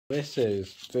This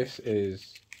is,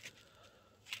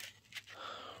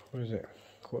 what is it,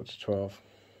 11:45,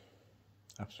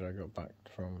 after I got back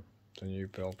from the new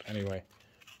build. Anyway,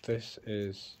 this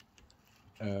is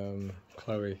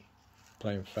Chloe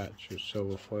playing fetch with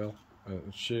silver foil,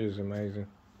 and she is amazing.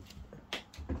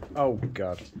 Oh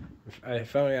god,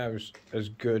 if only I was as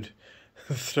good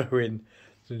throwing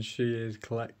than she is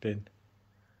collecting.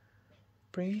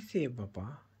 Bring it here,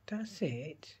 Bubba. That's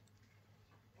it.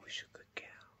 Who's a good girl?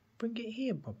 Bring it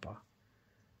here, Bubba.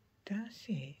 That's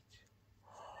it.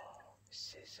 Oh,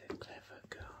 this is a clever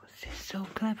girl. This is so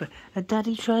clever. And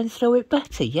Daddy try and throw it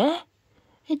better, yeah?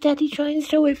 And Daddy try and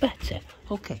throw it better.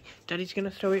 Okay, Daddy's gonna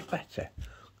throw it better.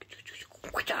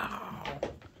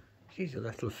 She's a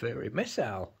little furry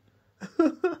missile.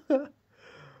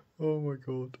 Oh my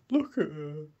god, look at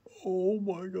her. Oh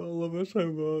my god, I love her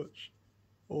so much.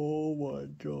 Oh my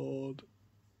god.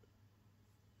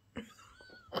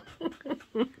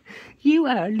 You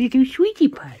are a little sweetie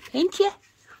pie, ain't you?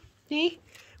 Eh?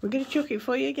 We're going to chuck it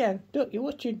for you again. Look, you're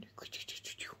watching.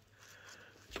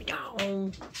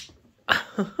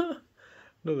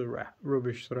 Another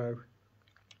rubbish throw.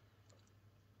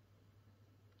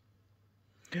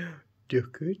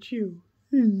 Look at you.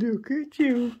 Look at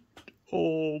you.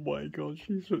 Oh my god,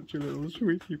 she's such a little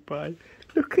sweetie pie.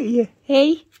 Look at you.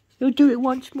 Hey, you'll do it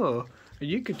once more. And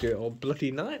you could do it all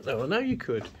bloody night though. I know you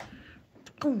could.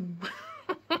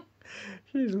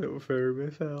 She's a little fairy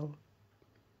missile.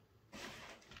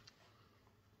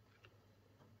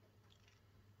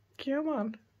 Come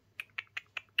on.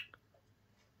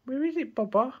 Where is it,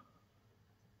 Bubba?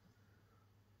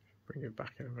 Bring it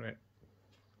back in a minute.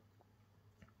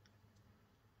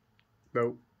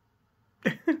 No.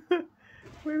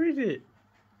 Where is it?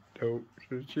 No,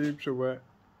 the tubes are wet.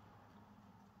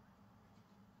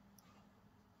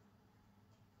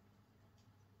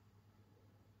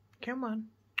 Come on.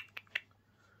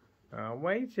 I'm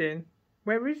waiting.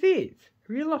 Where is it?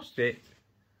 Have you lost it?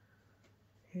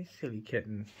 You silly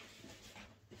kitten.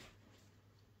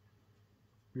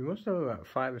 We must have about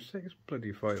 5 or 6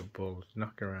 bloody foil balls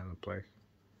knocking around the place.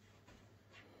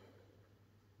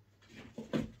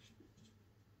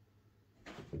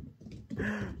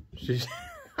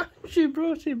 She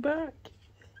brought it back.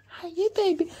 Hiya,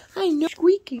 baby. I know.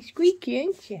 Squeaky,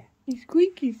 ain't you? He's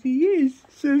squeaky, he is.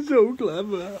 So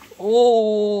clever.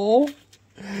 Oh,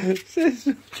 she's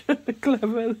such a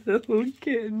clever little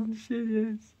kitten, she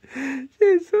is.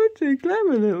 She's such a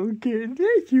clever little kitten.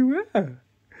 Yes, you are.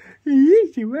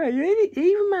 Yes, you are. You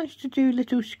even managed to do a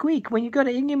little squeak when you got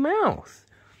it in your mouth.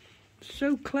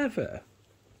 So clever.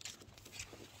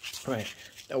 Right,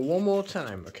 now one more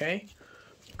time, okay?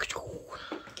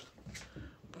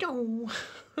 Oh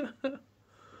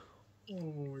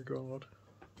my god.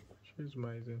 She's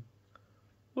amazing.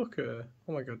 Look at her.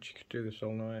 Oh my god, she could do this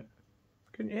all night.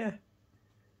 Couldn't you?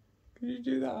 Could you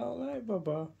do that all night,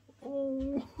 Bubba?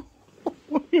 Oh,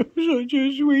 you're such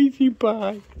a sweetie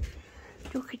pie.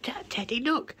 Look at that, Teddy,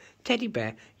 look. Teddy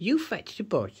bear, you fetch the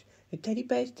ball. The teddy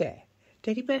bear's there.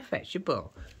 Teddy bear fetch the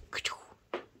ball.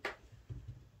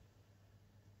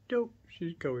 Nope,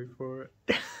 she's going for it.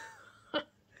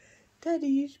 Daddy,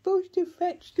 you're supposed to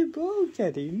fetch the ball,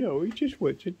 Daddy. No, you just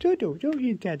want a tuddle, don't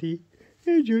you, Daddy?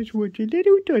 You just want a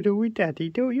little tuddle with Daddy,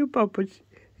 don't you, Poppers?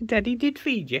 Daddy did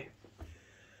feed you.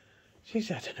 She's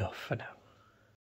had enough for now.